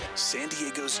San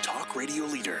Diego's talk radio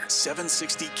leader,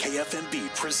 760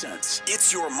 KFMB presents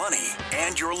It's Your Money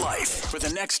and Your Life. For the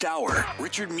next hour,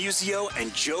 Richard Musio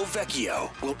and Joe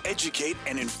Vecchio will educate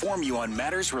and inform you on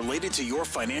matters related to your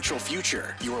financial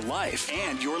future, your life,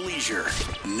 and your leisure.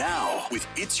 Now, with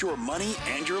It's Your Money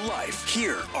and Your Life,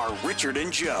 here are Richard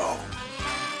and Joe.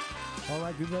 All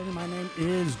right, good morning. My name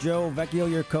is Joe Vecchio,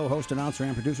 your co-host, announcer,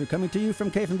 and producer, coming to you from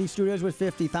KFMB Studios with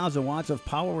 50,000 watts of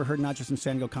power. We're heard not just in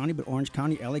San Diego County, but Orange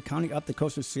County, LA County, up the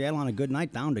coast of Seattle on a good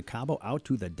night, down to Cabo, out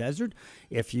to the desert.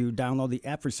 If you download the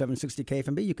app for 760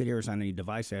 KFMB, you could hear us on any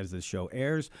device as the show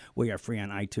airs. We are free on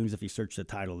iTunes if you search the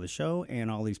title of the show,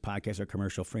 and all these podcasts are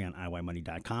commercial-free on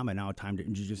iYmoney.com. And now time to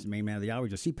introduce the main man of the hour.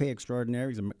 He's a CPA extraordinaire.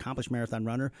 He's an accomplished marathon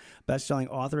runner, best-selling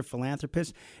author,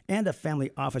 philanthropist, and a family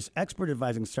office expert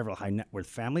advising several high-net-worth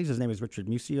families. His name is Richard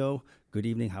Musio. Good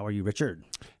evening. How are you, Richard?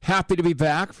 Happy to be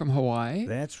back from Hawaii.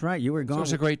 That's right. You were gone. So it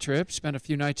was a great trip. Spent a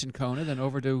few nights in Kona, then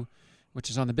over to, which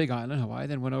is on the Big Island, Hawaii,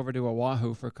 then went over to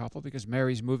Oahu for a couple because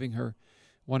Mary's moving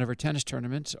one of her tennis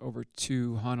tournaments over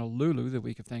to Honolulu the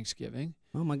week of Thanksgiving.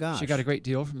 Oh, my gosh. She got a great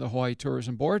deal from the Hawaii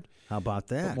Tourism Board. How about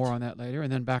that? But more on that later.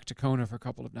 And then back to Kona for a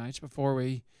couple of nights before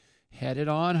we headed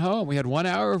on home. We had 1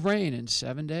 hour of rain in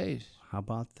 7 days. How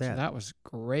about that? So that was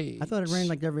great. I thought it rained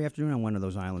like every afternoon on one of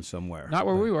those islands somewhere. Not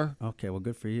where we were. Okay, well,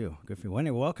 good for you. Good for you. Well,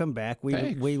 anyway, welcome back.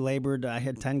 Thanks. We labored. I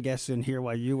had 10 guests in here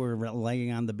while you were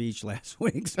laying on the beach last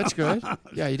week. So. That's good.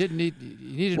 Yeah, you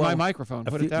needed my microphone.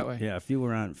 Put it that way. Yeah, a few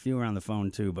were on the phone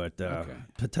too, but okay.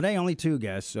 Today only 2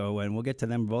 guests. So, and we'll get to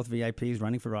them. Both VIPs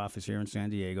running for office here in San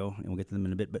Diego, and we'll get to them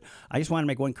in a bit. But I just want to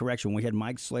make one correction. We had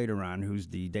Mike Slater on, who's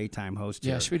the daytime host.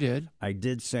 Yes, here. we did. I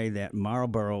did say that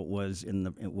Marlboro was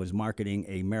marketing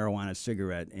a marijuana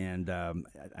cigarette, and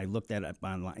I looked that up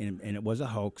online, and it was a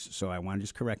hoax. So I want to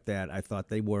just correct that. I thought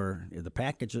they were the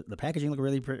packaging looked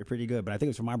really pretty good, but I think it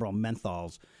was from Marlboro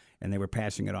menthols, and they were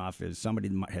passing it off as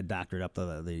somebody had doctored up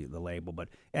the label. But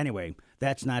anyway,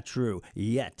 that's not true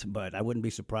yet. But I wouldn't be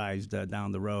surprised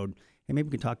down the road. And maybe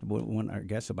we can talk to one of our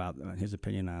guests about his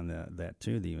opinion on that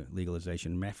too, the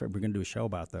legalization. Matter of fact, we're going to do a show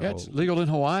about that. Yeah, it's legal in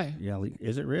Hawaii. Yeah,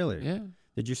 is it really? Yeah.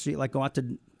 Did you see go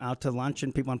out to lunch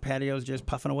and people on patios just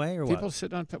puffing away, or people what?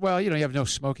 sitting on you have no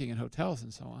smoking in hotels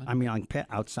and so on. I mean,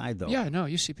 outside though. Yeah, no,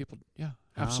 you see people. Yeah,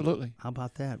 absolutely. How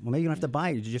about that? Well, maybe you don't have to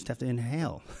buy it; you just have to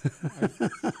inhale.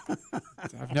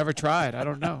 I've never tried. I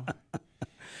don't know.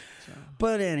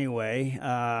 But anyway,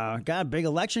 got a big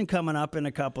election coming up in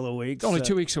a couple of weeks. It's only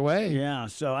 2 weeks away. Yeah,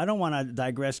 so I don't want to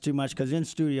digress too much because in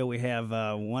studio we have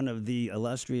one of the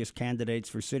illustrious candidates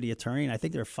for city attorney, and I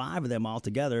think there are 5 of them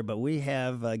altogether, but we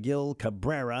have Gil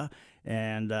Cabrera,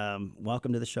 and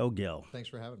welcome to the show, Gil. Thanks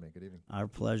for having me. Good evening. Our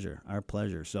pleasure. Our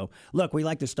pleasure. So, look, we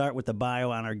like to start with the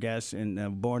bio on our guests,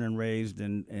 and born and raised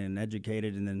and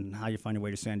educated, and then how you find your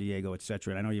way to San Diego, et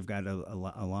cetera. And I know you've got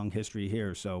a long history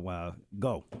here, so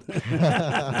go.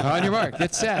 On your mark.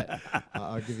 Get set.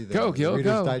 I'll give you the Go, Gil,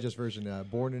 Reader's go. Digest version.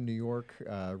 Born in New York,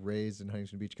 raised in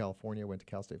Huntington Beach, California, went to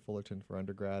Cal State Fullerton for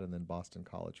undergrad, and then Boston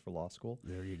College for law school.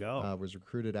 There you go. Was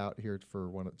recruited out here to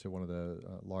one of the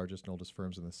largest and oldest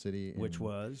firms in the city. Which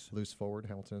was? Loose Forward,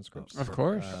 Hamilton and Scripps. Of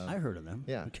course. I heard of them.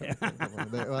 Yeah. Okay.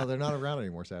 They're not around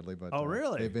anymore, sadly. But oh,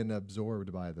 really? They've been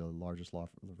absorbed by the largest law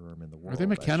firm in the world. Are they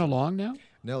McKenna Long now?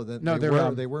 No,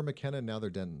 they were McKenna, and now they're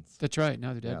Dentons. That's right.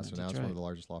 Now they're Yeah, Dentons. so now That's it's right. one of the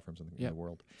largest law firms in the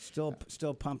world.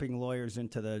 Still pumping lawyers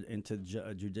into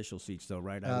judicial seats, though,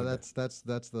 right? That's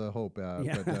the hope.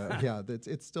 But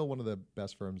it's still one of the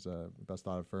best firms, best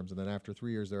thought of firms. And then after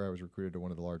 3 years there, I was recruited to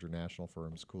one of the larger national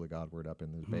firms, Cooley Godward, up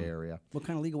in the Bay Area. What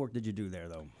kind of legal work did you do there,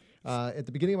 though? At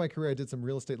the beginning of my career, I did some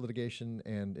real estate litigation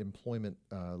and employment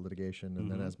litigation. And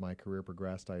then as my career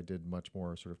progressed, I did much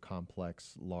more sort of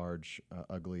complex, large,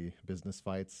 ugly business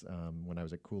fights. When I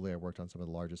was at Cooley, I worked on some of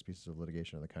the largest pieces of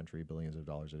litigation in the country, billions of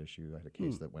dollars at issue. I had a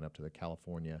case that went up to the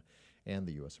California and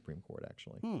the U.S. Supreme Court,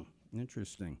 actually.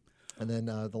 Interesting. And then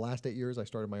the last 8 years, I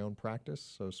started my own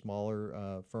practice, so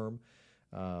smaller firm.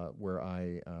 Where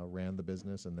I ran the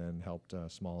business and then helped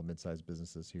small and mid-sized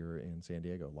businesses here in San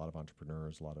Diego. A lot of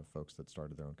entrepreneurs, a lot of folks that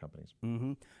started their own companies.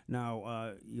 Mm-hmm.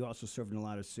 Now, you also served in a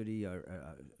lot of city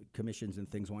commissions and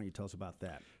things. Why don't you tell us about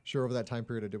that? Sure. Over that time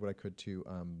period, I did what I could to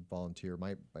volunteer.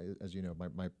 As you know,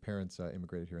 my parents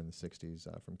immigrated here in the 60s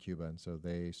from Cuba, and so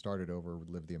they started over,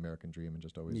 lived the American dream, and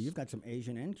just always... You've got some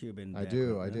Asian and Cuban I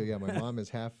do, yeah. My mom is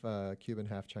half Cuban,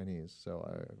 half Chinese,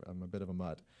 so I'm a bit of a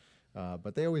mutt.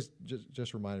 But they always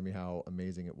just reminded me how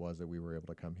amazing it was that we were able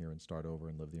to come here and start over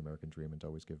and live the American dream and to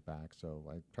always give back. So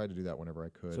I tried to do that whenever I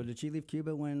could. So did she leave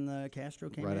Cuba when Castro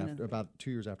came right in? after, about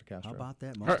 2 years after Castro. How about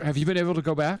that? Have you been able to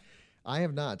go back? I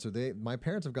have not. So my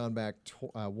parents have gone back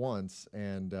once,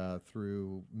 and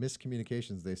through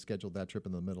miscommunications, they scheduled that trip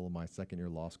in the middle of my second year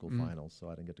law school finals, so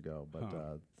I didn't get to go.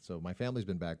 But so my family's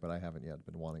been back, but I haven't yet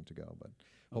been wanting to go. But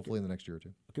hopefully in the next year or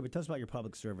two. Okay, but tell us about your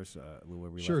public service. Where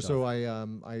we Sure. left So off.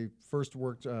 I first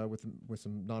worked with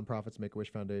some nonprofits.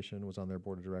 Make-A-Wish Foundation was on their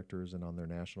board of directors and on their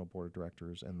national board of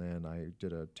directors, and then I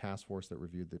did a task force that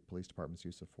reviewed the police department's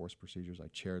use of force procedures. I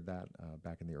chaired that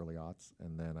back in the early aughts,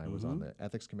 and then I was on the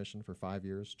ethics commission for 5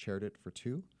 years, chaired it for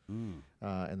 2,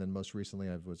 and then most recently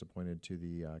I was appointed to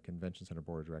the convention center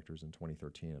board of directors in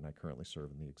 2013, and I currently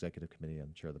serve in the executive committee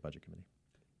and chair the budget committee.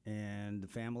 And the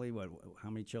family, how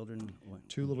many children?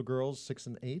 2 little girls, 6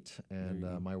 and 8,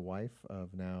 and my wife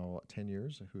of now 10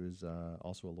 years, who is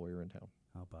also a lawyer in town.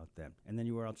 How about that? And then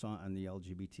you were also on the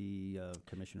LGBT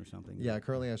commission or something? Yeah,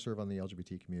 currently I serve on the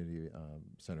LGBT Community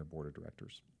Center Board of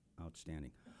Directors.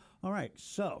 Outstanding. All right,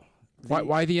 so.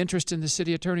 Why the interest in the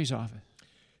city attorney's office?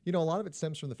 You know, a lot of it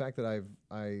stems from the fact that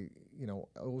I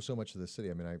owe so much to the city.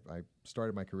 I mean, I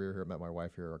started my career here, met my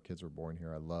wife here, our kids were born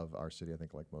here. I love our city, I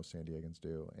think, like most San Diegans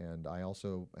do. And I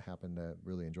also happen to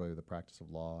really enjoy the practice of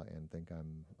law and think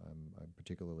I'm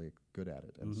particularly good at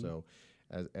it. And so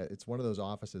it's one of those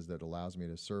offices that allows me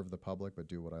to serve the public but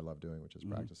do what I love doing, which is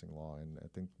practicing law. And I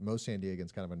think most San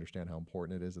Diegans kind of understand how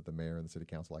important it is that the mayor and the city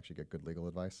council actually get good legal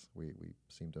advice. We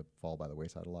seem to fall by the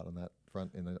wayside a lot on that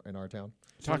front in our town.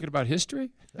 Talking about history?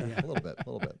 A little bit.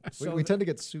 So we tend to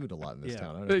get sued a lot in this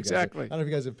town. I don't know Exactly. I don't know if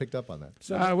you guys have picked up on that.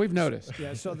 So we've noticed.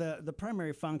 Yeah, so the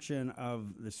primary function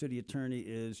of the city attorney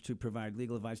is to provide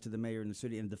legal advice to the mayor and the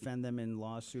city and defend them in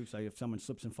lawsuits. Like if someone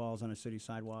slips and falls on a city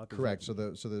sidewalk. Correct. So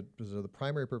the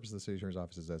primary purpose of the city attorney's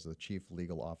office is as the chief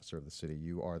legal officer of the city.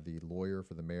 You are the lawyer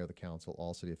for the mayor, the council,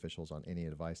 all city officials on any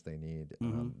advice they need.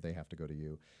 They have to go to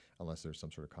you unless there's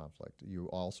some sort of conflict. You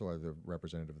also are the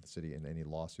representative of the city in any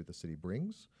lawsuit the city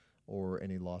brings or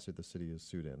any lawsuit the city is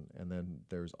sued in. And then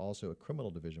there's also a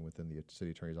criminal division within the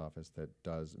city attorney's office that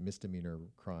does misdemeanor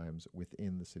crimes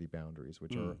within the city boundaries,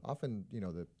 which are often,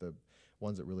 the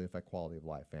ones that really affect quality of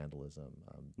life, vandalism.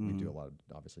 We do a lot of,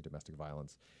 obviously, domestic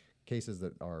violence. Cases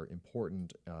that are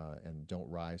important and don't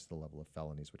rise to the level of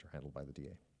felonies, which are handled by the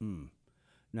DA.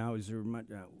 Now, is there much,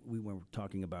 we were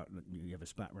talking about you have a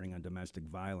spot running on domestic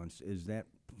violence. Is that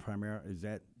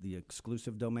the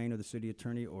exclusive domain of the city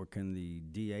attorney, or can the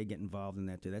DA get involved in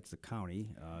that too? That's the county.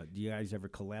 Do you guys ever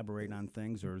collaborate on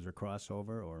things, or is there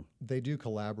crossover? Or they do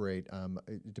collaborate.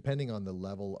 Depending on the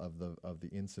level of the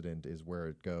incident is where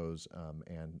it goes,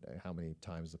 and how many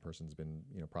times the person's been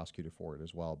prosecuted for it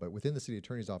as well. But within the city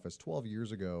attorney's office, 12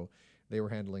 years ago, they were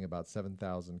handling about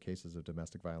 7,000 cases of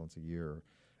domestic violence a year.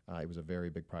 It was a very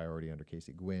big priority under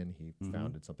Casey Gwinn. He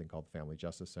founded something called the Family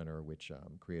Justice Center, which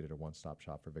created a one-stop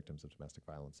shop for victims of domestic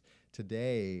violence.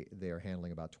 Today, they are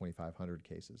handling about 2,500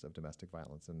 cases of domestic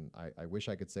violence. And I wish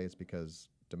I could say it's because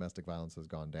domestic violence has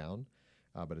gone down,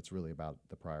 but it's really about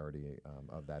the priority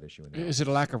of that issue. Is it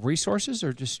a lack of resources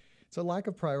or just... It's a lack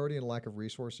of priority and a lack of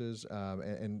resources,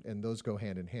 and those go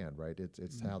hand in hand, right?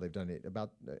 It's how they've done it.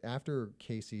 After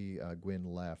Casey Gwinn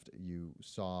left, you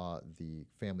saw the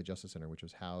Family Justice Center, which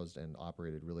was housed and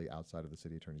operated really outside of the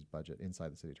city attorney's budget,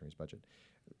 inside the city attorney's budget,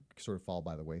 sort of fall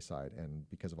by the wayside. And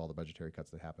because of all the budgetary cuts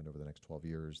that happened over the next 12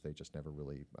 years, they just never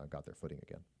really got their footing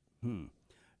again.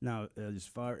 Now,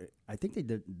 I think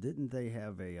didn't they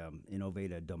have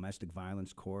innovate a domestic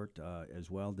violence court as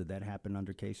well? Did that happen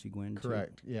under Casey Gwinn?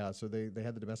 Correct. Yeah. So they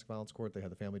had the domestic violence court. They had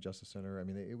the Family Justice Center. I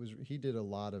mean, he did a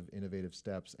lot of innovative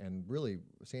steps, and really,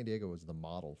 San Diego was the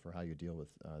model for how you deal with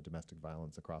domestic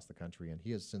violence across the country. And he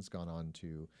has since gone on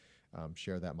to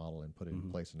share that model and put it in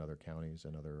place in other counties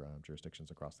and other jurisdictions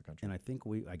across the country. And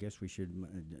I guess we should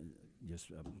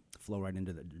just flow right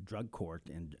into the drug court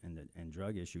and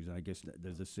drug issues. And I guess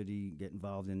does the city get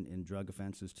involved in drug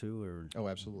offenses too, or? Oh,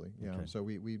 absolutely. Yeah. Okay. So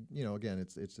we again,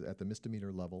 it's at the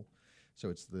misdemeanor level, so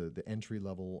it's the entry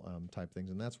level type things,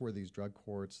 and that's where these drug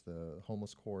courts, the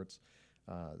homeless courts,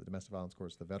 the domestic violence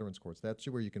courts, the veterans courts. That's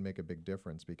where you can make a big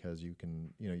difference, because you can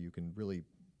really,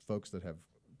 folks that have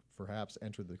perhaps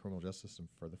entered the criminal justice system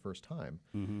for the first time,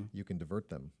 you can divert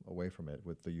them away from it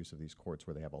with the use of these courts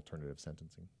where they have alternative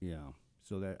sentencing. Yeah.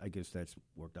 So I guess that's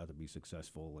worked out to be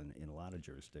successful in a lot of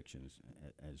jurisdictions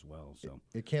as well. So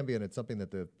it can be, and it's something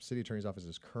that the city attorney's office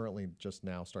is currently just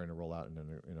now starting to roll out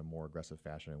in a more aggressive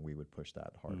fashion, and we would push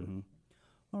that harder.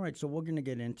 All right, so we're going to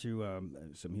get into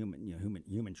some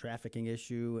human trafficking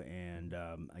issue, and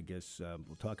I guess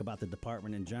we'll talk about the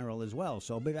department in general as well.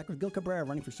 So I'll be back with Gil Cabrera,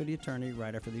 running for city attorney,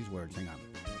 right after these words. Hang on.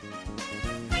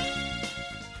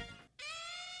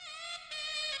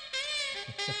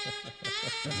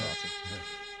 That's awesome.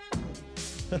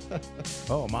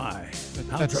 Oh my,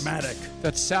 how That's- dramatic.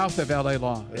 That's south of L.A.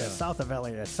 Law. Yeah, south of LA.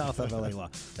 That's south of LA law.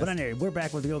 But anyway, we're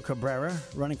back with Gil Cabrera,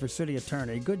 running for city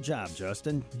attorney. Good job,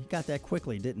 Justin. He got that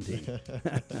quickly, didn't he?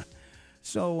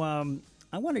 So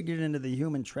I want to get into the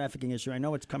human trafficking issue. I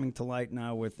know it's coming to light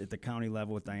now at the county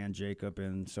level with Diane Jacob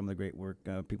and some of the great work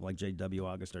people like J.W.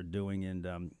 August are doing.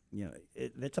 And,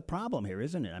 it's a problem here,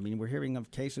 isn't it? I mean, we're hearing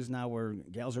of cases now where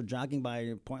gals are jogging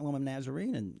by Point Loma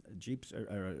Nazarene and Jeeps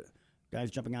are guys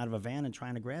jumping out of a van and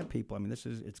trying to grab people. I mean,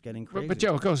 it's getting crazy. But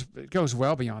Joe, it goes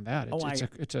well beyond that.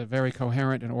 It's a very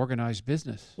coherent and organized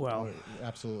business. Well,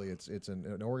 absolutely, it's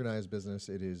an organized business.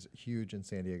 It is huge in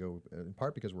San Diego, in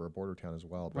part because we're a border town as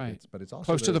well. But Right. It's also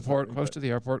Close to the port, close to the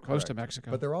airport, close to Correct.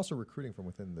 Mexico. But they're also recruiting from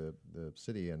within the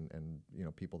city and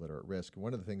people that are at risk.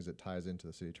 One of the things that ties into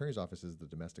the city attorney's office is the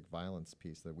domestic violence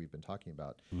piece that we've been talking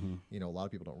about. A lot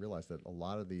of people don't realize that a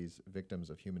lot of these victims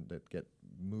of that get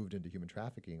moved into human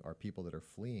trafficking are people that are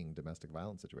fleeing domestic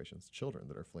violence situations, children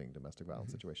that are fleeing domestic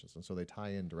violence situations, and so they tie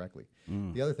in directly.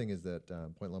 The other thing is that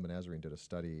Point Loma Nazarene did a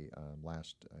study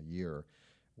last year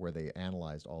where they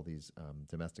analyzed all these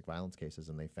domestic violence cases,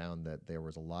 and they found that there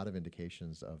was a lot of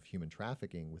indications of human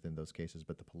trafficking within those cases,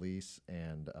 but the police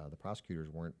and the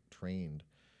prosecutors weren't trained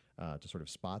to sort of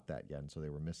spot that yet, and so they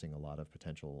were missing a lot of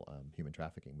potential human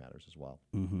trafficking matters as well.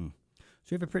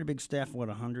 So you have a pretty big staff,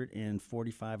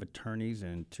 145 attorneys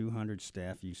and 200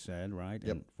 staff, you said, right?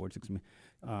 Yep. And 46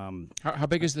 million. How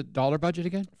big is the dollar budget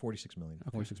again? 46 million.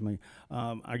 46 million.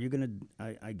 Are you going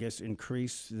to, I guess,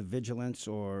 increase the vigilance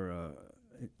or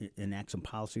enact some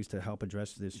policies to help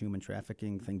address this human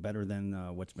trafficking thing better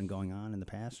than what's been going on in the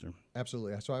past? Or?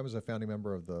 Absolutely. So I was a founding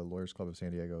member of the Lawyers Club of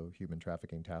San Diego Human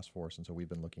Trafficking Task Force, and so we've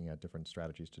been looking at different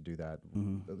strategies to do that.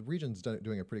 The region's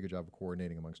doing a pretty good job of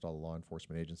coordinating amongst all the law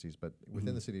enforcement agencies, but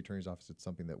within the city attorney's office, it's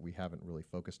something that we haven't really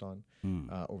focused on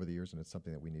over the years, and it's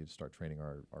something that we need to start training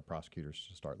our prosecutors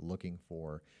to start looking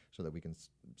for so that we can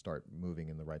start moving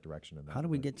in the right direction. How do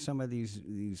we get some of these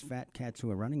fat cats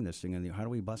who are running this thing, and how do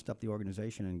we bust up the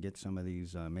organization and get some of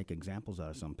these, make examples out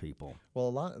of some people? Well, a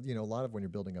lot of when you're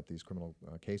building up these criminal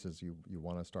cases, you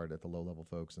want to start at the low-level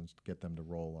folks and get them to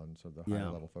roll on so the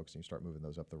higher-level folks, and you start moving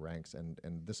those up the ranks. And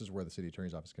this is where the city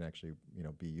attorney's office can actually,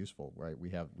 be useful, right?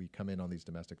 We come in on these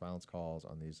domestic violence calls,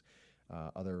 on these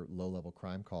other low-level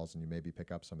crime calls, and you maybe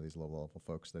pick up some of these low-level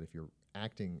folks that if you're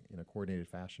acting in a coordinated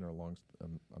fashion or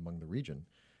among the region,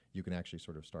 you can actually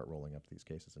sort of start rolling up these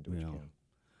cases and do what you can.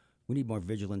 We need more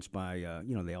vigilance by,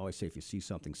 they always say if you see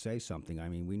something, say something. I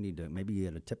mean, we need to maybe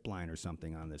get a tip line or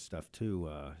something on this stuff too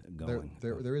going.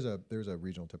 There's a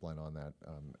regional tip line on that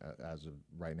as of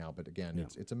right now. But again,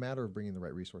 it's a matter of bringing the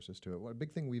right resources to it. One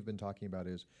big thing we've been talking about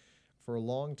is for a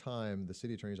long time, the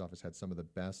city attorney's office had some of the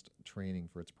best training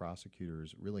for its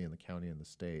prosecutors really in the county and the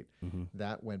state.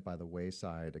 That went by the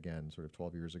wayside, again, sort of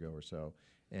 12 years ago or so.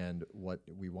 And what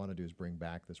we want to do is bring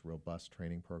back this robust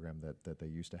training program that they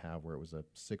used to have, where it was a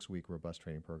 6-week robust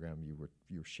training program.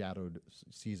 You shadowed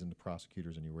seasoned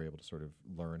prosecutors, and you were able to sort of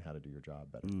learn how to do your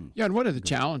job better. Yeah, and one of the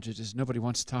challenges is nobody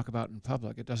wants to talk about it in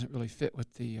public. It doesn't really fit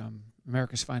with the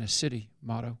America's Finest City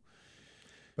motto.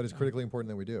 But it's critically important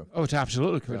that we do. Oh, it's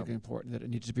absolutely critically important that it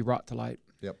needs to be brought to light.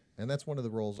 Yep, and that's one of the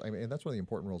roles. And that's one of the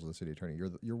important roles of the city attorney.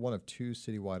 You're one of 2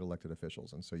 citywide elected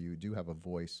officials, and so you do have a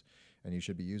voice, and you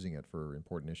should be using it for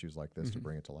important issues like this to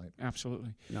bring it to light.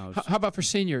 Absolutely. How about for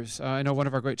seniors? I know one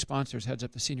of our great sponsors heads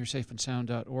up the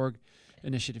SeniorSafeandSound.org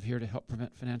initiative here to help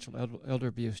prevent financial elder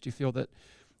abuse. Do you feel that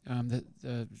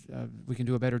we can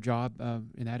do a better job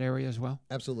in that area as well?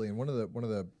 Absolutely, and one of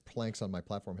the planks on my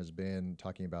platform has been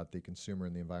talking about the Consumer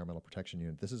and the Environmental Protection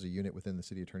Unit. This is a unit within the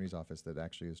city attorney's office that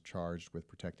actually is charged with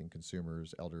protecting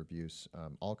consumers, elder abuse,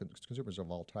 all consumers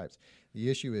of all types. The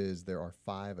issue is there are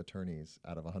 5 attorneys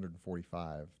out of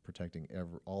 145 protecting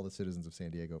all the citizens of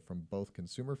San Diego from both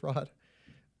consumer fraud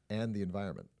and the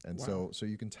environment. And so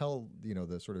you can tell,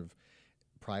 the sort of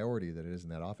priority that it is in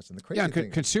that office. And the crazy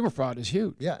thing, consumer fraud is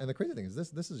huge. Yeah, and the crazy thing is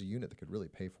this is a unit that could really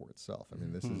pay for itself. I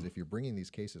mean, this is, if you're bringing these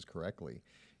cases correctly,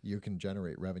 you can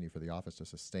generate revenue for the office to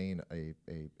sustain a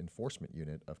enforcement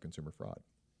unit of consumer fraud.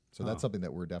 So that's something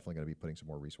that we're definitely going to be putting some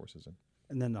more resources in.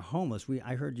 And then the homeless,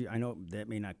 I heard you, I know that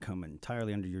may not come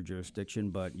entirely under your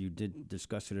jurisdiction, but you did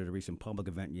discuss it at a recent public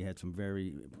event. And you had some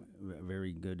very,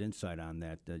 very good insight on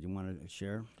that. You want to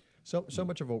share? So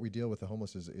much of what we deal with the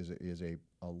homeless is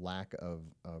a lack of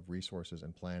resources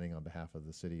and planning on behalf of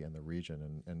the city and the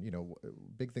region. And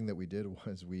big thing that we did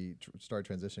was we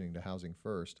started transitioning to housing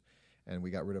first. and we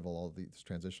got rid of all these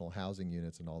transitional housing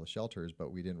units and all the shelters,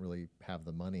 but we didn't really have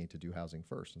the money to do housing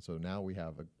first. And so now we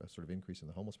have a sort of increase in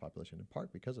the homeless population, in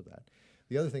part because of that.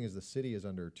 The other thing is the city is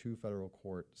under 2 federal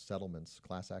court settlements,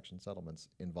 class action settlements,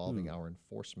 involving our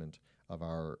enforcement of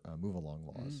our move-along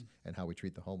laws and how we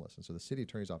treat the homeless. And so the city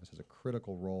attorney's office has a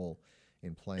critical role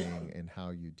in playing in how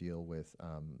you deal with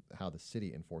how the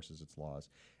city enforces its laws.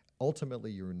 Ultimately,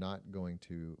 you're not going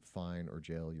to fine or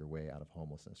jail your way out of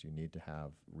homelessness. You need to have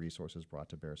resources brought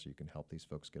to bear so you can help these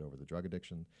folks get over the drug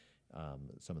addiction,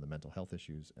 some of the mental health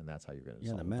issues, and that's how you're going to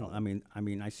solve the mental. problem. I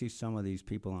mean, I see some of these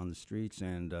people on the streets,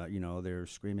 and they're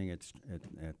screaming at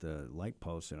the light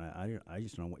posts, and I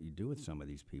just don't know what you do with some of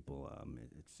these people.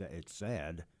 It's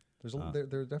sad.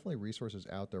 There are definitely resources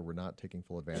out there we're not taking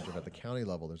full advantage of. At the county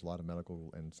level, there's a lot of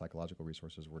medical and psychological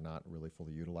resources we're not really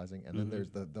fully utilizing. And then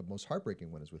there's the most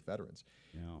heartbreaking one is with veterans.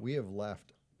 Yeah. We have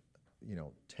left,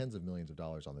 tens of millions of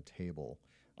dollars on the table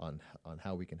on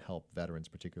how we can help veterans,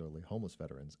 particularly homeless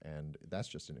veterans, and that's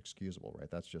just inexcusable, right?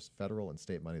 That's just federal and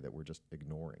state money that we're just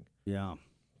ignoring. Yeah.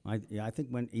 I think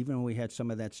when we had some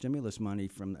of that stimulus money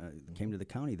from came to the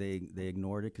county, they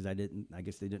ignored it because I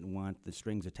guess they didn't want the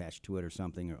strings attached to it or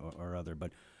something or other.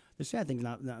 But the sad thing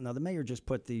now the mayor just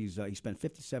put these. He spent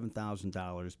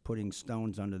 $57,000 putting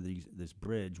stones under this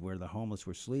bridge where the homeless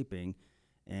were sleeping,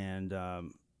 and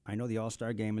I know the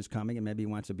All-Star game is coming, and maybe he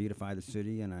wants to beautify the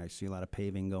city, and I see a lot of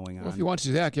paving going on. Well, if he wants to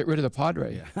do that, get rid of the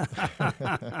Padre.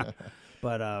 Yeah.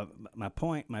 But my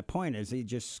point is, he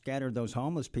just scattered those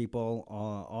homeless people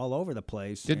all over the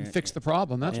place. Didn't fix the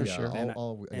problem, that's for sure.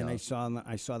 I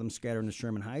saw them scattered in the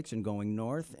Sherman Heights and going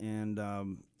north, and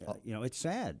it's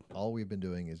sad. All we've been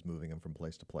doing is moving them from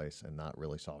place to place and not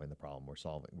really solving the problem.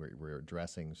 We're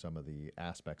addressing some of the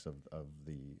aspects of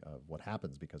what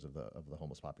happens because of the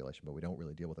homeless population, but we don't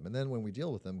really deal with them. And then when we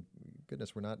deal with them,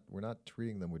 goodness, we're not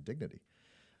treating them with dignity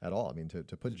at all. I mean, to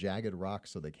put jagged rocks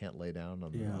so they can't lay down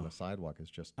on a sidewalk is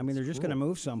just. I mean, they're just going to cruel.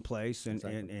 move someplace and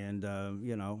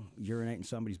Exactly. urinate in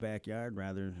somebody's backyard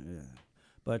rather.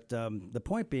 But the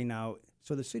point being now,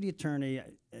 so the city attorney,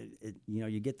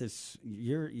 you get this.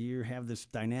 You have this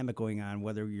dynamic going on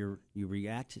whether you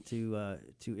react to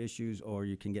issues or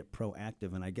you can get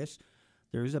proactive, and I guess.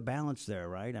 There is a balance there,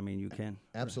 right? I mean, you can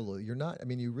absolutely. You're not. I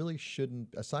mean, you really shouldn't.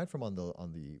 Aside from on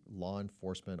the law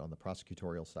enforcement, on the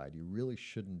prosecutorial side, you really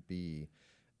shouldn't be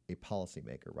a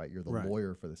policymaker, right? You're the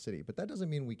lawyer for the city, but that doesn't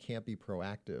mean we can't be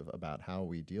proactive about how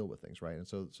we deal with things, right? And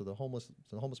so the homeless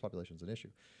population is an issue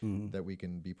that we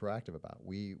can be proactive about.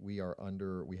 We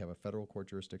have a federal court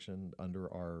jurisdiction under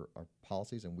our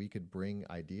policies, and we could bring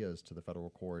ideas to the federal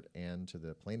court and to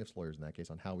the plaintiffs' lawyers in that case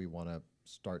on how we want to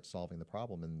start solving the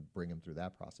problem and bring them through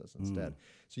that process instead.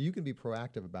 So you can be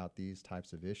proactive about these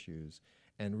types of issues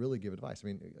and really give advice. I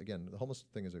mean, again, the homeless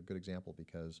thing is a good example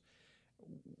because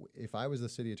if I was the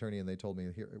city attorney and they told me,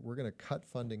 here, we're going to cut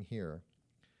funding here,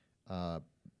 and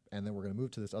then we're going to move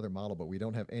to this other model, but we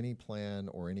don't have any plan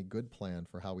or any good plan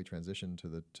for how we transition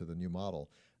to the new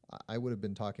model, I would have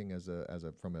been talking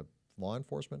from a law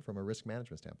enforcement, from a risk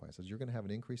management standpoint. It says you're going to have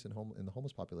an increase in the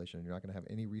homeless population, and you're not going to have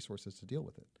any resources to deal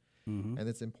with it. And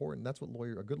it's important. That's what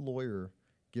a good lawyer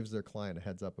gives their client a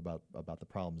heads up about the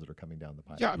problems that are coming down the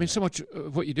pipe. Yeah, I mean, so much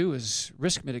of what you do is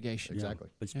risk mitigation. Exactly.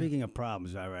 But speaking of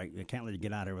problems, all right, I can't let you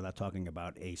get out of here without talking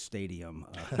about a stadium.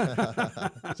 Is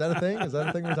that a thing? Is that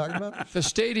a thing we're talking about? The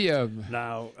stadium.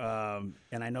 Now,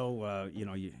 and I know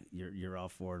you're all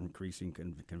for increasing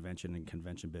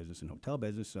convention business and hotel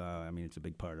business. I mean, it's a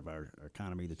big part of our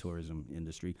economy, the tourism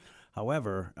industry.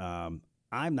 However,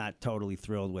 I'm not totally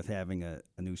thrilled with having a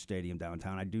new stadium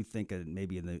downtown. I do think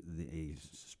maybe a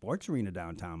sports arena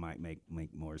downtown might make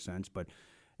more sense. But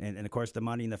and of course, the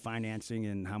money and the financing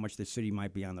and how much the city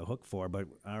might be on the hook for. But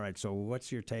all right, so what's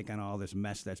your take on all this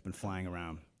mess that's been flying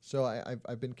around? So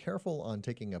I've been careful on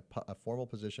taking a formal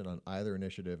position on either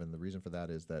initiative, and the reason for that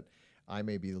is that I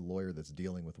may be the lawyer that's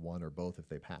dealing with one or both if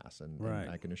they pass. And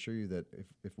I can assure you that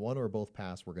if one or both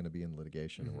pass, we're going to be in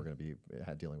litigation and we're going to be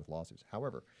dealing with lawsuits.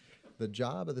 However, the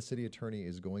job of the city attorney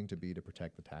is going to be to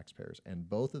protect the taxpayers. And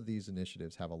both of these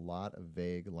initiatives have a lot of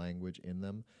vague language in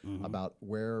them about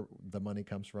where the money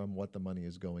comes from, what the money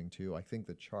is going to. I think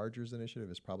the Chargers initiative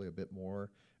is probably a bit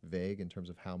more vague in terms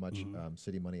of how much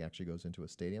city money actually goes into a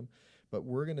stadium. But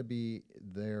we're going to be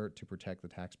there to protect the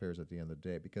taxpayers at the end of the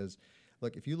day. Because,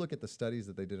 look, if you look at the studies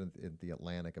that they did in The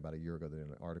Atlantic about a year ago, they did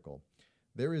an article,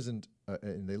 there isn't,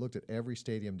 and they looked at every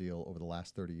stadium deal over the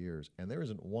last 30 years, and there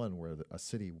isn't one where a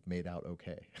city made out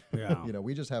okay. Yeah.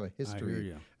 We just have a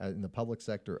history in the public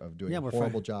sector of doing a we're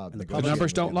horrible job. The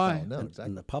numbers don't lie. No, exactly.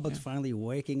 And the public's finally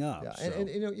waking up. Yeah. So.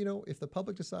 And if the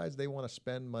public decides they want to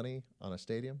spend money on a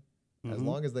stadium, As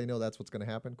long as they know that's what's going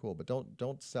to happen, cool. But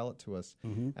don't sell it to us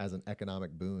as an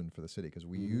economic boon for the city, because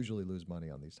we usually lose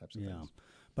money on these types of things.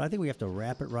 But I think we have to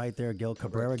wrap it right there, Gil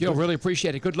Cabrera. Gil, really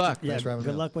appreciate it. Good luck. Yeah, Thanks for having me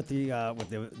good on. luck with the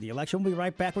election. We'll be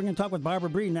right back. We're going to talk with Barbara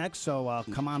Bree next, so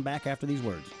come on back after these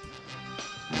words.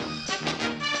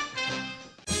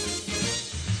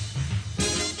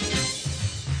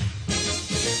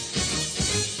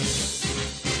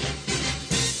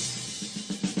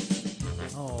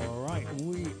 All right,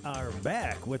 we are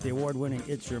back with the award-winning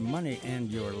It's Your Money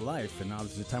and Your Life. And now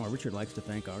this is the time where Richard likes to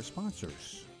thank our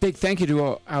sponsors. Big thank you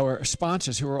to our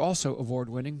sponsors who are also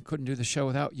award-winning. Couldn't do the show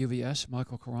without UBS,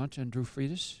 Michael Caranta and Drew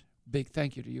Friedis. Big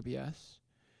thank you to UBS.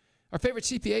 Our favorite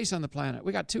CPAs on the planet.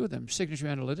 We got two of them. Signature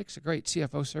Analytics, a great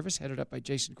CFO service headed up by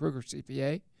Jason Kruger,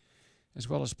 CPA, as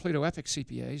well as Polito Epic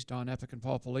CPAs, Don Epic and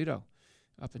Paul Polito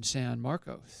up in San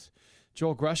Marcos.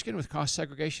 Joel Grushkin with Cost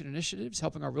Segregation Initiatives,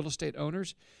 helping our real estate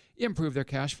owners improve their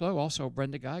cash flow. Also,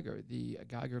 Brenda Geiger, the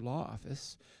Geiger Law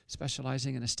Office,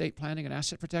 specializing in estate planning and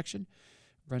asset protection.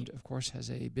 Brenda, of course,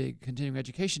 has a big continuing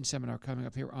education seminar coming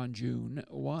up here on June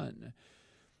 1.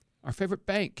 Our favorite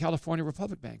bank, California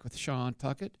Republic Bank, with Sean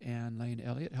Puckett and Lane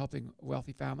Elliott, helping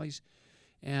wealthy families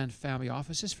and family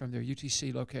offices from their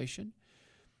UTC location.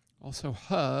 Also,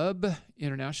 Hub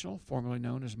International, formerly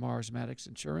known as Mars Maddox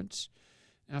Insurance,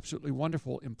 absolutely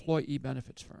wonderful employee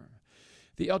benefits firm.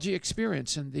 The LG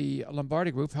Experience and the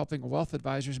Lombardi Group, helping wealth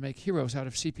advisors make heroes out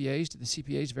of CPAs to the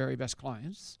CPA's very best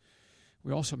clients.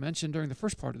 We also mentioned during the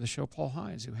first part of the show Paul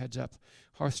Hines, who heads up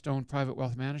Hearthstone Private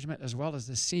Wealth Management, as well as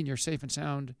the Senior Safe and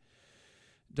Sound.org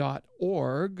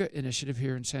initiative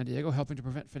here in San Diego, helping to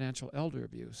prevent financial elder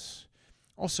abuse.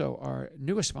 Also, our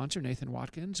newest sponsor, Nathan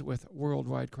Watkins, with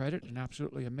Worldwide Credit, an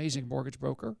absolutely amazing mortgage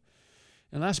broker.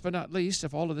 And last but not least,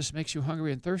 if all of this makes you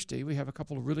hungry and thirsty, we have a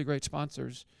couple of really great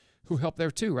sponsors who help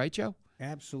there too, right, Joe?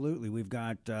 Absolutely. We've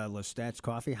got Lestat's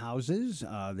Coffee Houses.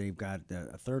 They've got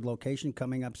a third location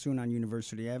coming up soon on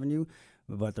University Avenue,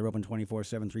 but they're open 24/7,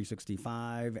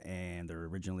 365, and they're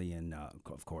originally in,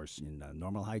 of course, in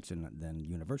Normal Heights and then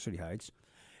University Heights.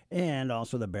 And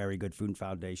also the Barry Good Food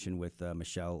Foundation with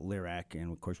Michelle Lirac.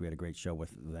 And, of course, we had a great show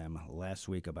with them last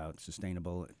week about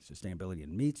sustainability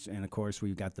in meats. And, of course,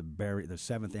 we've got the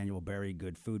 7th annual Barry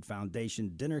Good Food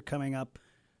Foundation dinner coming up.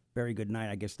 Very Good Night,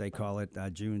 I guess they call it,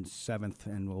 June 7th,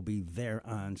 and we'll be there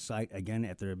on site again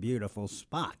at their beautiful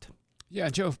spot. Yeah,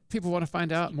 Joe, if people want to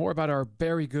find out more about our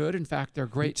Very Good, in fact, they're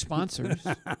great sponsors,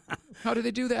 how do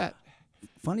they do that?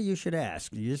 Funny you should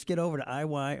ask. You just get over to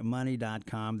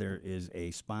iymoney.com. There is a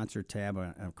sponsor tab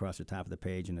across the top of the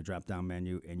page in the drop-down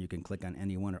menu, and you can click on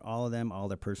any one or all of them. All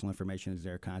their personal information is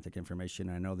there, contact information.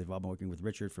 I know they've all been working with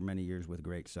Richard for many years with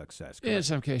great success. Correct? In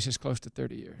some cases, close to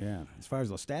 30 years. Yeah. As far as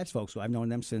the stats, folks, I've known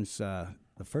them since the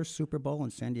first Super Bowl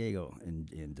in San Diego in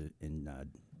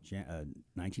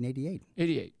 1988.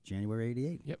 88. January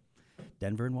 88. Yep.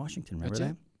 Denver and Washington. Remember That's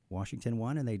that? it. Washington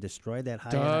won, and they destroyed that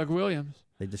Hyatt. Doug Williams.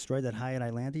 They destroyed that Hyatt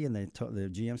Islandia, and the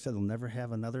GM said they'll never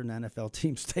have another NFL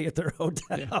team stay at their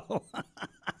hotel.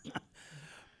 Yeah.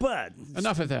 But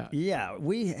enough of that. Yeah,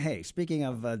 speaking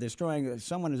of destroying,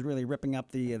 someone is really ripping up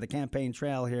the campaign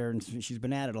trail here, and she's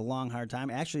been at it a long, hard time.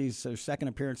 Actually, it's her second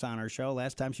appearance on our show.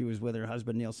 Last time she was with her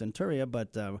husband, Neil Centuria,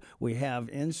 but we have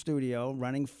in studio,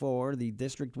 running for the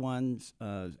District 1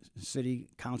 City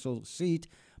Council seat,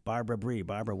 Barbara Bree.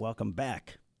 Barbara, welcome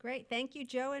back. Great. Thank you,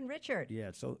 Joe and Richard. Yeah,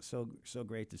 it's so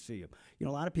great to see you. You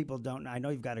know, a lot of people don't. I know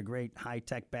you've got a great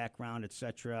high-tech background, et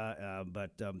cetera,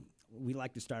 but we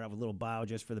like to start off with a little bio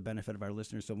just for the benefit of our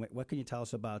listeners. So what can you tell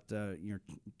us about your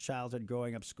childhood,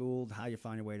 growing up, school, how you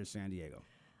found your way to San Diego?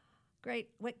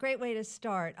 Great way to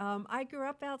start. I grew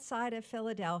up outside of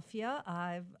Philadelphia.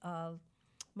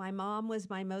 My mom was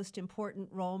my most important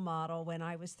role model. When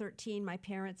I was 13, my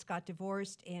parents got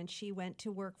divorced, and she went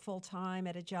to work full-time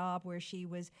at a job where she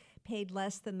was paid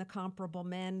less than the comparable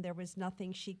men. There was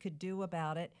nothing she could do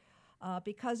about it.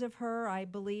 Because of her, I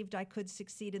believed I could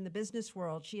succeed in the business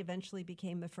world. She eventually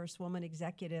became the first woman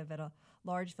executive at a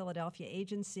large Philadelphia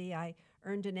agency. I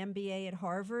earned an MBA at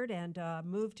Harvard and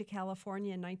moved to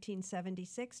California in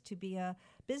 1976 to be a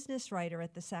business writer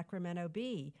at the Sacramento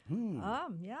Bee.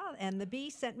 And the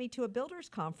Bee sent me to a builders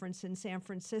conference in San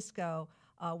Francisco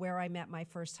where I met my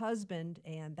first husband,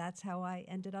 and that's how I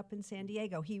ended up in San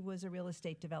Diego. He was a real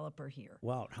estate developer here.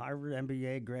 Wow, Harvard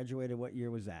MBA, graduated, what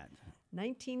year was that?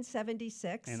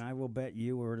 1976. And I will bet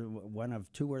you were one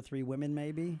of 2 or 3 women,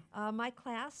 maybe? My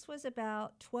class was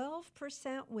about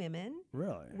 12% women.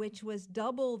 Really? Which was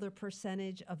double the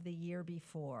percentage of the year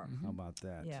before. How about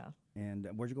that? Yeah. And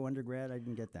where'd you go undergrad? I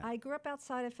didn't get that. I grew up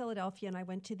outside of Philadelphia, and I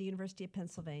went to the University of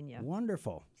Pennsylvania.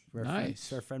 Wonderful.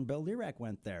 Nice. Our friend Bill Dirac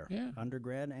went there,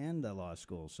 undergrad and law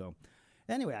school. So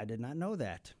anyway, I did not know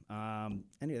that.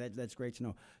 Anyway, that's great to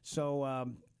know. So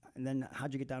and then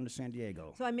how'd you get down to San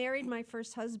Diego? So I married my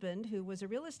first husband, who was a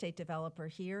real estate developer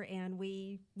here, and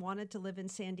we wanted to live in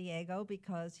San Diego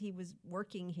because he was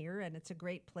working here, and it's a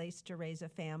great place to raise a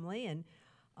family. And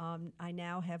I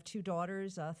now have two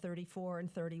daughters, 34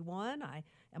 and 31. I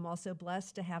am also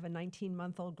blessed to have a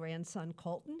 19-month-old grandson,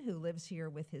 Colton, who lives here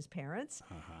with his parents.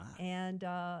 And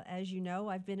as you know,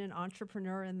 I've been an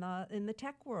entrepreneur in the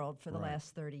tech world for the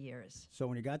last 30 years. So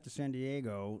when you got to San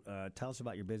Diego, tell us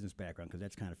about your business background, because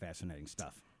that's kind of fascinating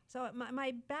stuff. So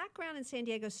my background in San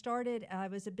Diego started, I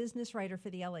was a business writer for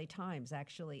the LA Times,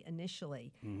 actually,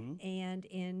 initially. And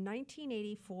in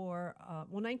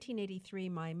 1983,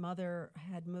 my mother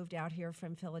had moved out here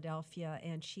from Philadelphia,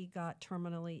 and she got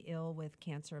terminally ill with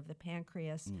cancer of the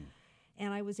pancreas.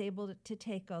 And I was able to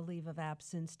take a leave of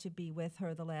absence to be with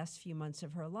her the last few months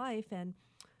of her life. And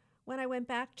when I went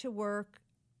back to work,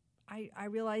 I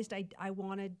realized I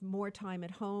wanted more time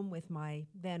at home with my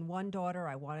then one daughter.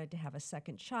 I wanted to have a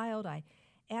second child. I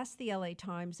asked the LA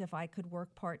Times if I could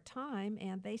work part-time,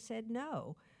 and they said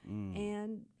no.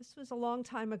 And this was a long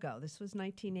time ago. This was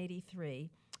 1983.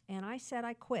 And I said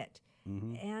I quit.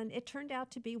 And it turned out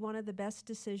to be one of the best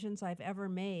decisions I've ever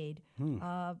made.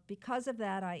 Because of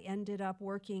that, I ended up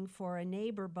working for a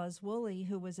neighbor, Buzz Woolley,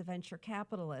 who was a venture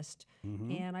capitalist.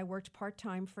 And I worked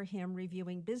part-time for him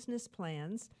reviewing business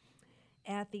plans.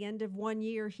 At the end of 1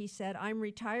 year, he said, I'm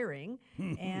retiring.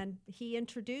 And he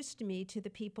introduced me to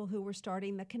the people who were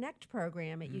starting the Connect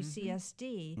program at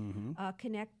UCSD.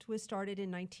 Connect was started in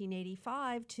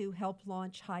 1985 to help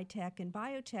launch high-tech and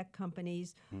biotech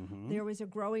companies. There was a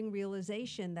growing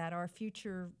realization that our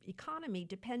future economy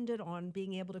depended on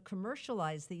being able to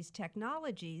commercialize these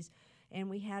technologies. And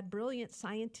we had brilliant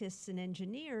scientists and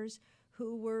engineers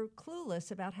who were clueless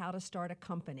about how to start a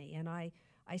company. And I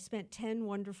spent 10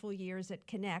 wonderful years at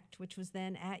Connect, which was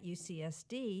then at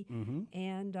UCSD.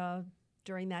 And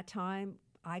during that time,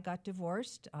 I got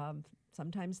divorced.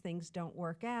 Sometimes things don't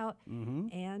work out.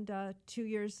 And 2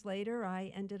 years later,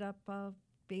 I ended up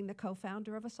being the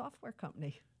co-founder of a software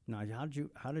company. Now,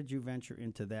 how did you venture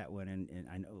into that one? And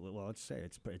I know, well, let's say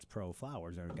it's Pro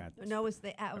Flowers. No,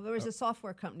 there was a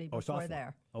software company before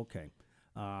there. Okay.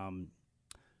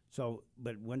 So,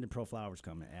 but when did Pro Flowers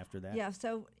come after that? Yeah,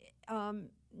 so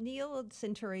Neil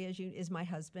Centuri is my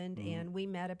husband, and we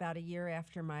met about a year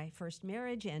after my first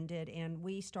marriage ended, and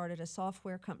we started a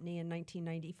software company in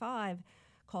 1995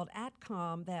 called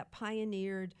Atcom that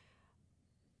pioneered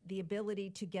the ability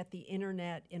to get the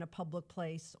internet in a public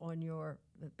place on your,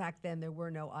 back then there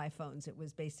were no iPhones, it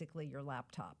was basically your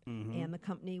laptop. And the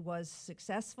company was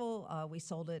successful. We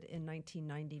sold it in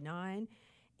 1999.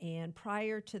 And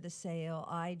prior to the sale,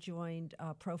 I joined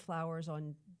Pro Flowers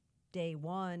on day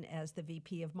one as the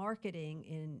VP of marketing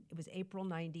it was April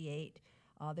 98.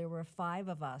 There were 5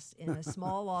 of us in a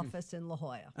small office in La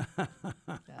Jolla.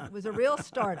 It was a real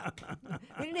startup.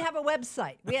 We didn't have a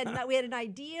website. We had an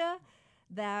idea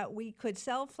that we could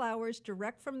sell flowers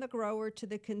direct from the grower to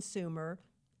the consumer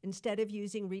instead of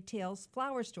using retail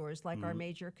flower stores like our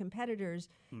major competitors,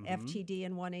 FTD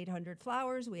and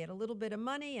 1-800-Flowers. We had a little bit of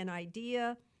money, an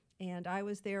idea, and I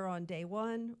was there on day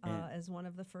one as one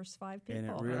of the first 5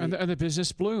 people. And the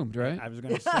business bloomed, right? I was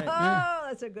going to say. Oh,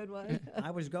 that's a good one.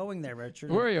 I was going there,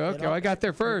 Richard. Were you? Okay, I got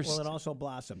there first. Well, it also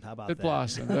blossomed. How about that? It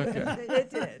blossomed,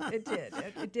 okay.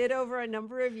 It did over a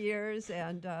number of years,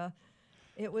 and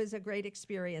it was a great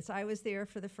experience. I was there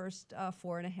for the first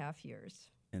 4.5 years.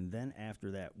 And then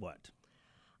after that, what?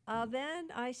 Then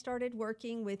I started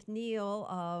working with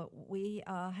Neil. We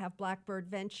have Blackbird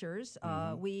Ventures.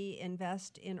 We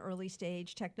invest in early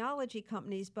stage technology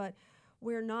companies, but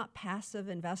we're not passive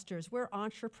investors. We're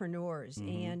entrepreneurs.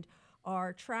 And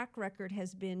our track record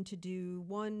has been to do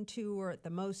 1, 2, or at the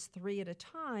most 3 at a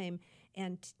time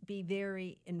and be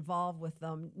very involved with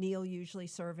them. Neil usually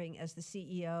serving as the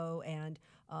CEO and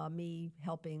me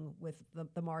helping with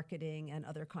the marketing and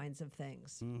other kinds of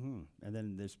things. And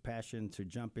then this passion to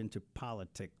jump into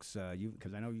politics,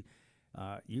 because I know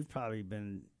you've probably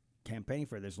been campaigning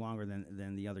for this longer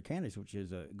than the other candidates, which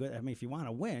is a good. I mean, if you want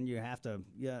to win, you have to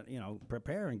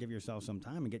prepare and give yourself some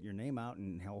time and get your name out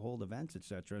and hold events,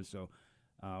 etc. So.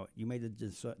 You made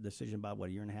the decision about, what,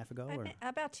 a year and a half ago? Or?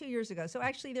 About 2 years ago. So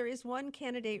actually there is one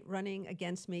candidate running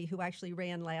against me who actually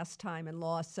ran last time and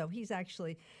lost, so he's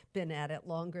actually been at it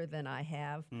longer than I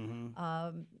have.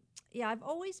 Yeah, I've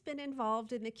always been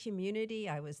involved in the community.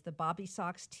 I was the Bobby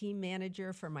Sox team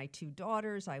manager for my 2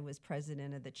 daughters. I was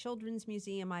president of the Children's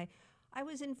Museum. I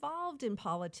was involved in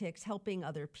politics, helping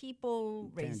other people,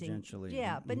 raising. Tangentially,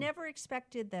 Yeah, but never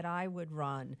expected that I would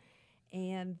run.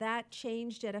 And that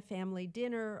changed at a family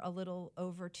dinner a little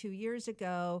over 2 years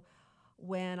ago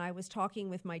when I was talking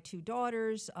with my 2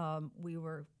 daughters.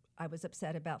 I was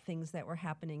upset about things that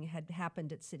had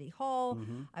happened at City Hall.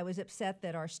 I was upset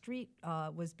that our street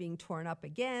was being torn up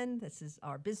again. This is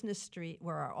our business street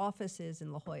where our office is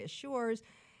in La Jolla Shores.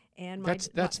 And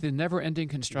that's the never-ending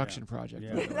construction project.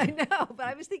 Yeah. I know, but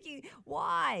I was thinking,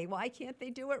 why? Why can't they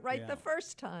do it right the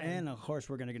first time? And of course,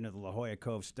 we're going to get into the La Jolla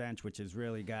Cove stench, which has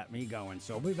really got me going.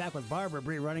 So we'll be back with Barbara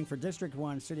Bree running for District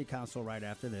 1 City Council right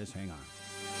after this. Hang on.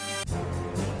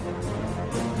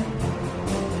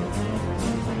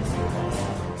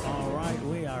 All right,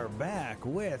 we are back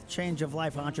with change of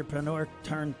life entrepreneur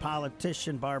turned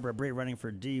politician Barbara Bree running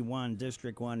for D1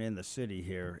 District 1 in the city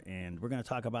here, and we're going to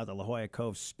talk about the La Jolla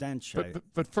Cove stench.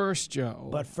 But first,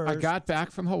 Joe, I got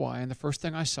back from Hawaii, and the first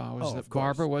thing I saw was that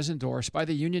Barbara was endorsed by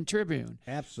the Union Tribune,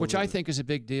 Absolutely. which I think is a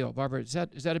big deal. Barbara, is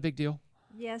that a big deal?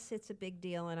 Yes, it's a big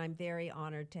deal, and I'm very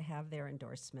honored to have their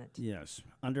endorsement. Yes.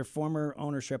 Under former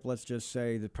ownership, let's just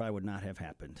say that probably would not have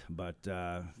happened. But,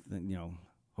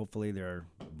 hopefully there are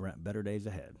better days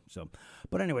ahead. So,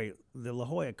 but anyway, the La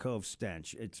Jolla Cove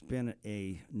stench, it's been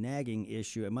a nagging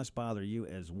issue. It must bother you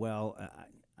as well.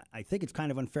 I think it's kind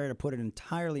of unfair to put it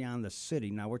entirely on the city.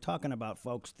 Now, we're talking about,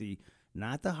 folks,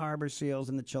 not the harbor seals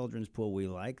and the children's pool. We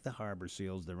like the harbor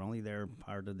seals. They're only there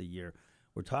part of the year.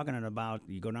 We're talking about,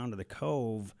 you go down to the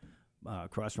Cove,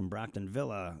 across from Brockton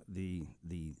Villa, the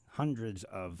hundreds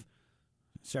of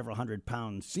several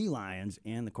 100-pound sea lions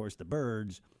and, of course, the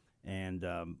birds. And,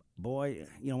 boy,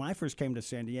 when I first came to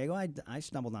San Diego, I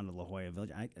stumbled onto La Jolla Village.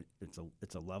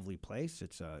 It's a lovely place.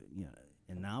 It's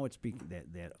and now it's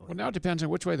Well, now it depends on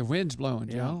which way the wind's blowing,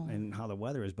 Joe. And how the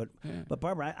weather is. But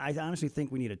Barbara, I honestly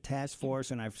think we need a task force,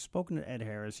 and I've spoken to Ed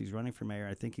Harris. He's running for mayor.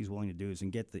 I think he's willing to do this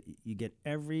and you get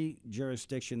every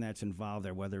jurisdiction that's involved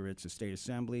there, whether it's the state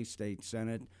assembly, state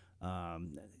senate,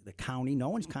 the county. No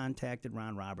one's contacted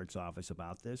Ron Roberts' office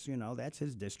about this. That's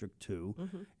his district too,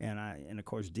 and of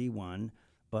course D1.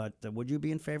 But would you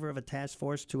be in favor of a task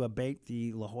force to abate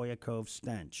the La Jolla Cove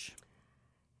stench?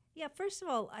 Yeah, first of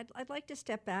all, I'd like to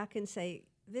step back and say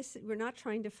we're not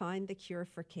trying to find the cure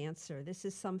for cancer. This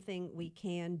is something we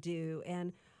can do.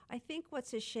 And I think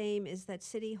what's a shame is that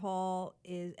City Hall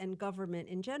and government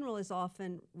in general is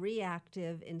often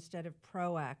reactive instead of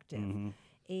proactive.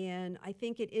 And I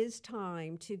think it is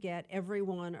time to get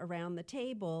everyone around the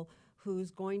table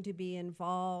who's going to be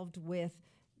involved with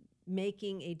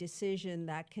making a decision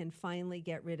that can finally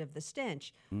get rid of the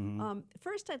stench.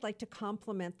 First, I'd like to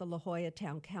compliment the La Jolla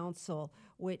Town Council,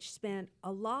 which spent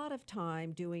a lot of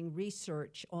time doing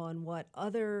research on what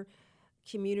other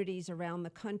communities around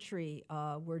the country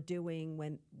were doing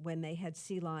when they had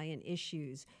sea lion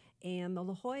issues. And the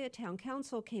La Jolla Town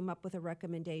Council came up with a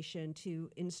recommendation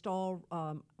to install,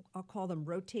 I'll call them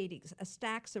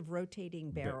stacks of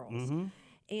rotating barrels.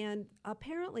 And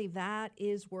apparently that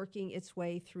is working its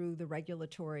way through the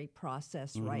regulatory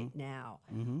process right now.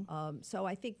 So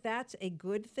I think that's a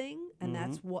good thing, and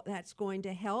that's going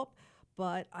to help.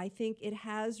 But I think it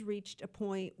has reached a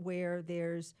point where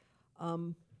there's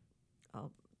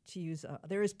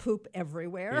there is poop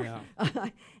everywhere,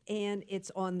 and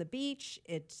it's on the beach,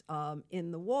 it's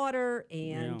in the water,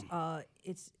 and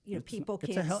people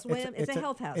can't swim. It's a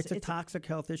health hazard. It's a toxic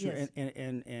health issue, Yes.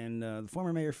 and the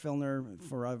former Mayor Filner,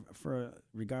 for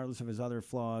regardless of his other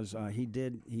flaws, he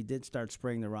did start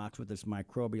spraying the rocks with this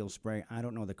microbial spray. I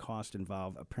don't know the cost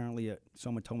involved. Apparently,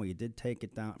 someone told me he did take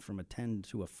it down from a 10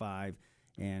 to a 5,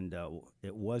 and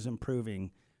it was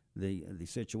improving the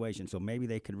situation. So maybe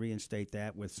they could reinstate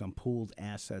that with some pooled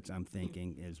assets, I'm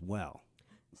thinking, as well.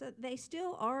 So they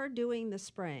still are doing the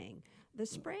spraying. The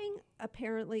spraying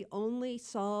apparently only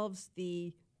solves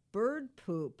the bird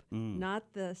poop,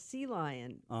 not the sea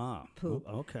lion poop.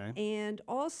 Okay. And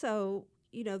also,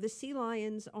 the sea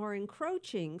lions are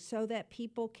encroaching so that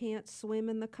people can't swim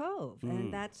in the cove,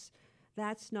 and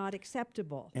that's not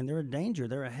acceptable. And they're a danger.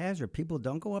 They're a hazard. People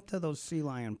don't go up to those sea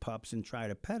lion pups and try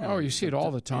to pet them. Oh, you see it all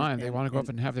the time. They want to go up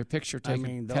and have their picture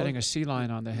taken, petting a sea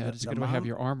lion on the head. It's going to have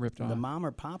your arm ripped off. The mom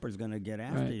or popper's going to get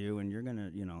after you, and you're going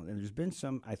to, and there's been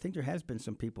I think there have been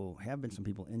some people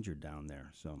injured down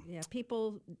there. So yeah,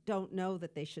 people don't know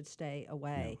that they should stay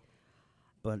away. Yeah.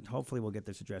 But hopefully we'll get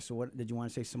this addressed. So what did you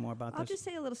want to say some more about this? I'll just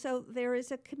say a little. So there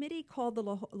is a committee called the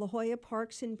La Jolla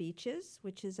Parks and Beaches,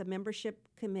 which is a membership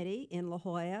committee in La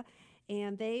Jolla,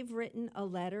 And they've written a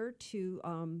letter to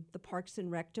the Parks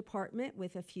and Rec Department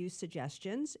with a few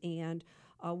suggestions. And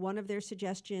one of their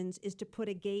suggestions is to put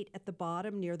a gate at the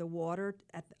bottom near the water,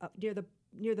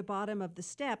 near the bottom of the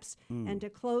steps, and to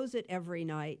close it every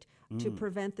night to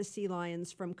prevent the sea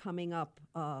lions from coming up.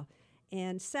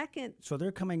 And second, So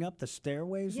they're coming up the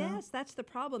stairways now? yes, that's the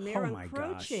problem. They're Oh my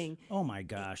encroaching. gosh. Oh my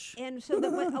gosh. And so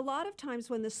that a lot of times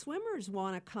when the swimmers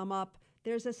want to come up,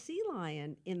 there's a sea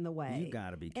lion in the way. You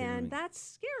gotta be kidding And me. that's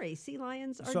scary. Sea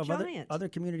lions are So giant. other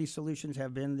community solutions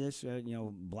have been this,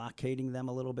 blockading them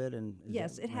a little bit, and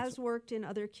Yes, it has worked in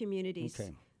other communities.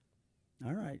 Okay.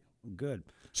 All right. Good.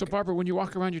 So, Barbara, when you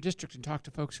walk around your district and talk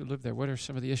to folks who live there, what are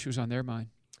some of the issues on their mind?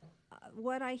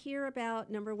 What I hear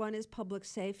about, number one, is public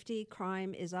safety.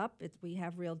 Crime is up. We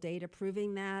have real data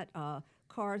proving that.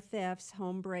 Car thefts,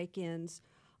 home break-ins.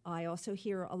 I also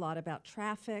hear a lot about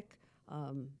traffic.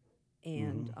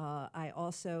 And I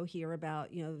also hear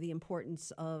about, the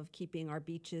importance of keeping our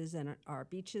beaches and our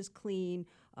beaches clean,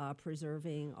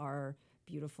 preserving our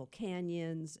beautiful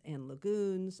canyons and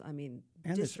lagoons. I mean,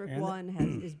 And District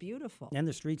 1 is beautiful. And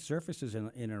the street surfaces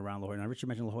in and around La Jolla. Now, Richard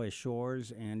mentioned La Jolla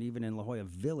Shores, and even in La Jolla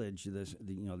Village,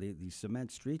 the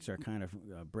cement streets are kind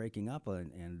of breaking up,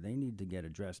 and they need to get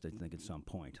addressed, I think, at some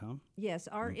point, huh? Yes,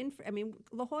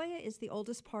 La Jolla is the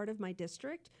oldest part of my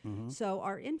district, so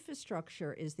our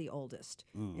infrastructure is the oldest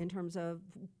in terms of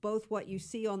both what you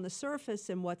see on the surface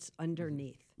and what's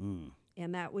underneath.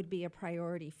 And that would be a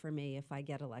priority for me if I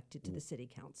get elected to the city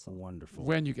council. Wonderful.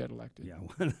 When you get elected.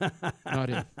 Yeah. Not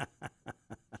if.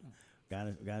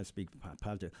 Gotta speak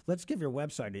positive. Let's give your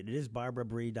website. It is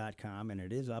barbarabree.com, and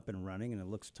it is up and running, and it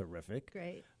looks terrific.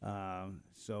 Great.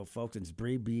 So, folks, it's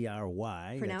Bree,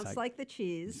 B-R-Y. Pronounced like the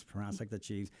cheese. It's pronounced like the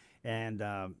cheese. And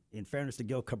in fairness to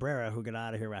Gil Cabrera, who got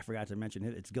out of here, I forgot to mention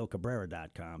it. It's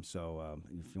gilcabrera.com. So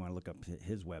if you want to look up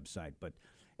his website. But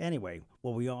anyway,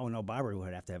 well, we all know Barbara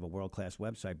would have to have a world-class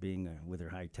website being with her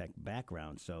high-tech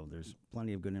background. So there's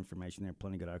plenty of good information there,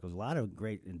 plenty of good articles, a lot of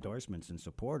great endorsements and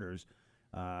supporters.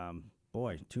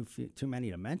 Boy, too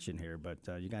many to mention here, but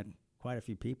you got quite a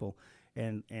few people.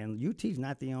 And UT's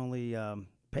not the only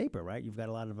paper, right? You've got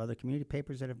a lot of other community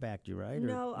papers that have backed you, right?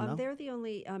 No, they're the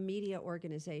only media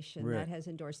organization Right. that has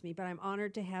endorsed me, but I'm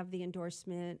honored to have the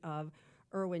endorsement of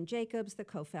Irwin Jacobs, the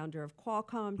co-founder of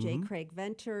Qualcomm, J. Craig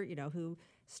Venter, who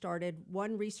started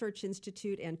one research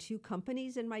institute and two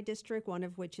companies in my district, one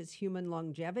of which is Human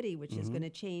Longevity, which is going to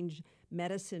change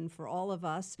medicine for all of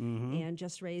us, and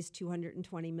just raised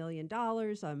 $220 million.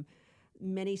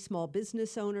 Many small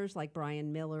business owners like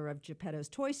Brian Miller of Geppetto's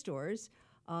Toy Stores,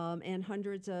 and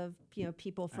hundreds of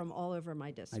people from all over my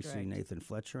I district. see Nathan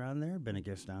Fletcher on there, been a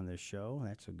guest on this show.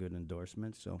 That's a good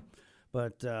endorsement. So,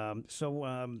 but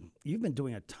you've been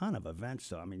doing a ton of events.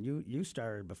 So, I mean, you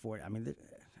started before. I mean,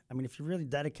 if you're really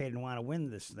dedicated and want to win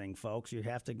this thing, folks, you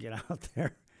have to get out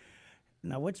there.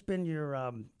 Now, what's been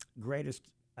your greatest,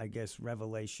 I guess,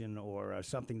 revelation or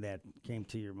something that came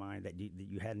to your mind that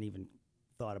you hadn't even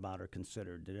thought about or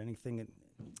considered? Did anything?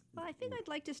 Well, I think I'd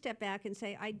like to step back and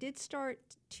say I did start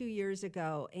 2 years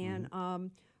ago, and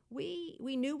we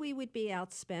knew we would be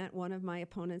outspent. One of my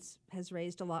opponents has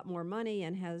raised a lot more money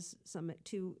and has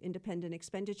two independent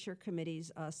expenditure committees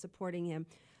supporting him.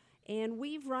 And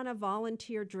we've run a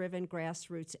volunteer-driven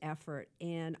grassroots effort,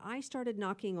 and I started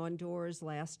knocking on doors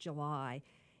last July.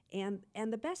 And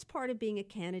the best part of being a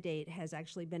candidate has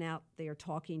actually been out there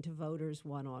talking to voters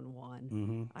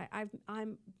one-on-one. I've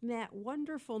met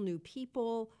wonderful new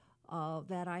people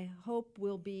that I hope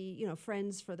will be,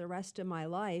 friends for the rest of my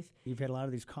life. You've had a lot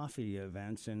of these coffee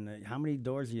events, and how many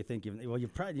doors do you think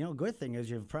you've probably, good thing is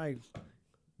you've probably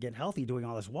get healthy doing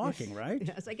all this walking, right?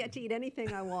 Yes, I get to eat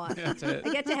anything I want. That's it.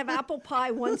 I get to have apple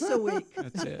pie once a week.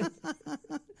 That's it.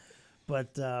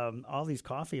 But all these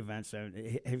coffee events, have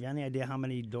you any idea how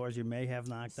many doors you may have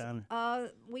knocked on?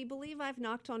 We believe I've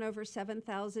knocked on over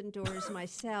 7,000 doors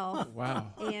myself.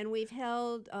 Wow. And we've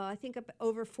held, I think,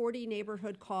 over 40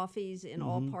 neighborhood coffees in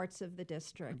all parts of the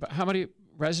district. But how many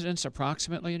residents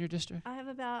approximately in your district? I have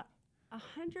about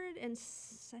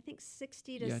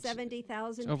 60 to Yeah, it's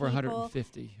 70,000 Over people.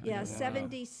 150. I Yeah, know.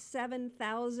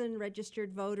 77,000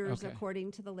 registered voters, Okay.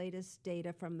 according to the latest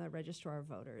data from the Registrar of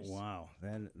Voters. Wow,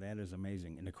 that is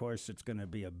amazing. And of course, it's going to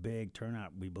be a big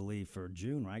turnout, we believe, for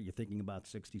June, right? You're thinking about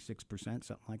 66%,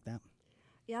 something like that?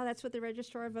 Yeah, that's what the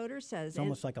Registrar of Voters says. It's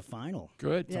almost like a final.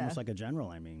 Good. It's almost like a general,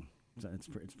 I mean.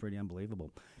 It's pretty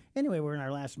unbelievable. Anyway, we're in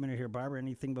our last minute here. Barbara,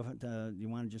 anything you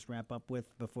want to just wrap up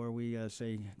with before we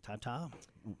say ta-ta?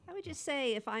 I would just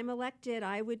say, if I'm elected,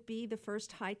 I would be the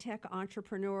first high-tech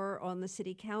entrepreneur on the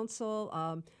city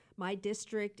council. My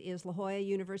district is La Jolla,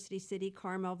 University City,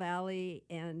 Carmel Valley,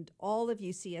 and all of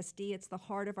UCSD. It's the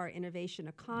heart of our innovation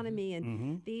economy,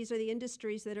 and these are the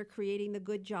industries that are creating the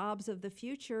good jobs of the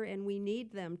future, and we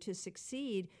need them to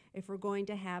succeed if we're going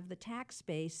to have the tax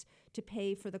base to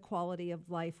pay for the quality of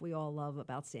life we all love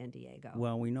about San Diego.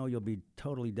 Well, we know you'll be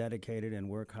totally dedicated and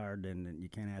work hard, and you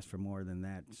can't ask for more than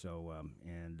that. So,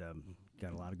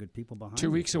 got a lot of good people behind you.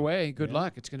 2 weeks away. Good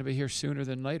luck. It's going to be here sooner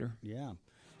than later. Yeah.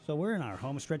 So we're in our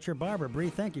home stretch here. Barbara Bree,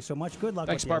 thank you so much. Good luck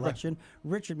Thanks, with the Barbara. election.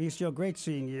 Richard Musio, great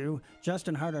seeing you.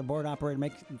 Justin Hart, our board operator,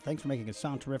 thanks for making it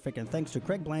sound terrific. And thanks to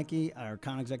Craig Blanke, our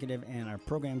account executive, and our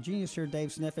program genius here,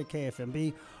 Dave Sniff at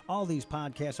KFMB. All these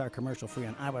podcasts are commercial free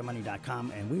on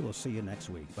iWayMoney.com, and we will see you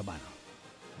next week. Bye-bye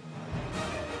now.